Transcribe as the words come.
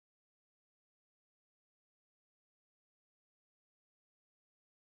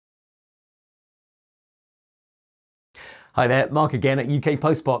Hi there, Mark again at UK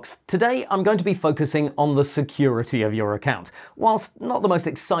Postbox. Today I'm going to be focusing on the security of your account. Whilst not the most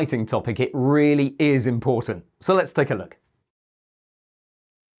exciting topic, it really is important. So let's take a look.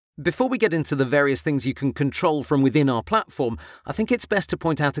 Before we get into the various things you can control from within our platform, I think it's best to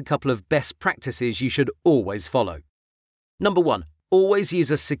point out a couple of best practices you should always follow. Number 1. Always use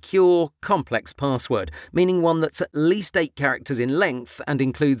a secure, complex password, meaning one that's at least 8 characters in length and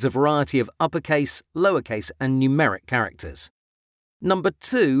includes a variety of uppercase, lowercase, and numeric characters. Number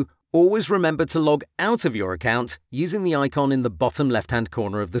 2. Always remember to log out of your account using the icon in the bottom left-hand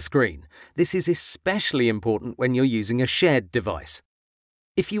corner of the screen. This is especially important when you're using a shared device.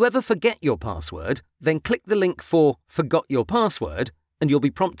 If you ever forget your password, then click the link for Forgot Your Password and you'll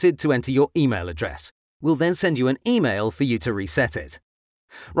be prompted to enter your email address. We'll then send you an email for you to reset it.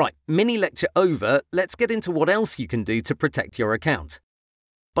 Right, mini lecture over, let's get into what else you can do to protect your account.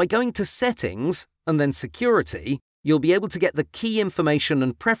 By going to Settings and then Security, you'll be able to get the key information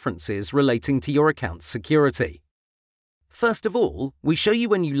and preferences relating to your account's security. First of all, we show you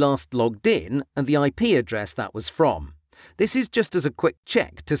when you last logged in and the IP address that was from. This is just as a quick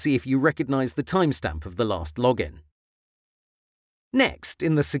check to see if you recognize the timestamp of the last login. Next,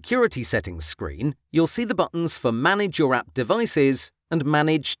 in the Security Settings screen, you'll see the buttons for Manage Your App Devices and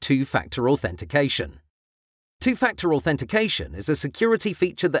Manage Two-Factor Authentication. Two-factor authentication is a security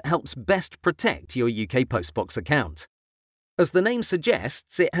feature that helps best protect your UK Postbox account. As the name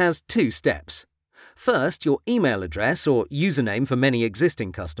suggests, it has 2 steps. First, your email address or username for many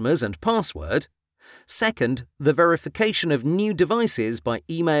existing customers and password. Second, the verification of new devices by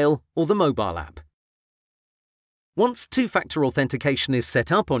email or the mobile app. Once two-factor authentication is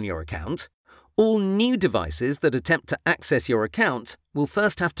set up on your account, all new devices that attempt to access your account will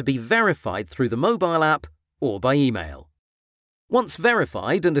first have to be verified through the mobile app or by email. Once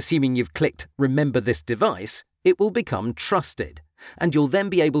verified and assuming you've clicked Remember this device, it will become trusted, and you'll then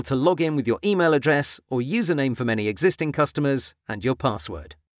be able to log in with your email address or username for many existing customers and your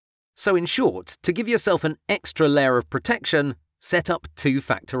password. So in short, to give yourself an extra layer of protection, set up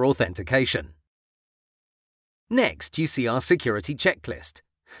two-factor authentication. Next, you see our security checklist.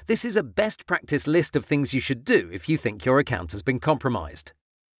 This is a best practice list of things you should do if you think your account has been compromised.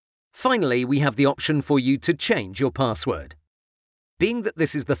 Finally, we have the option for you to change your password. Being that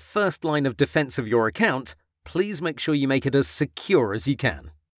this is the first line of defense of your account, please make sure you make it as secure as you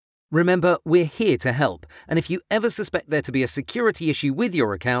can. Remember, we're here to help, and if you ever suspect there to be a security issue with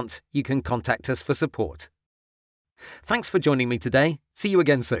your account, you can contact us for support. Thanks for joining me today. See you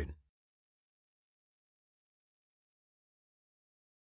again soon.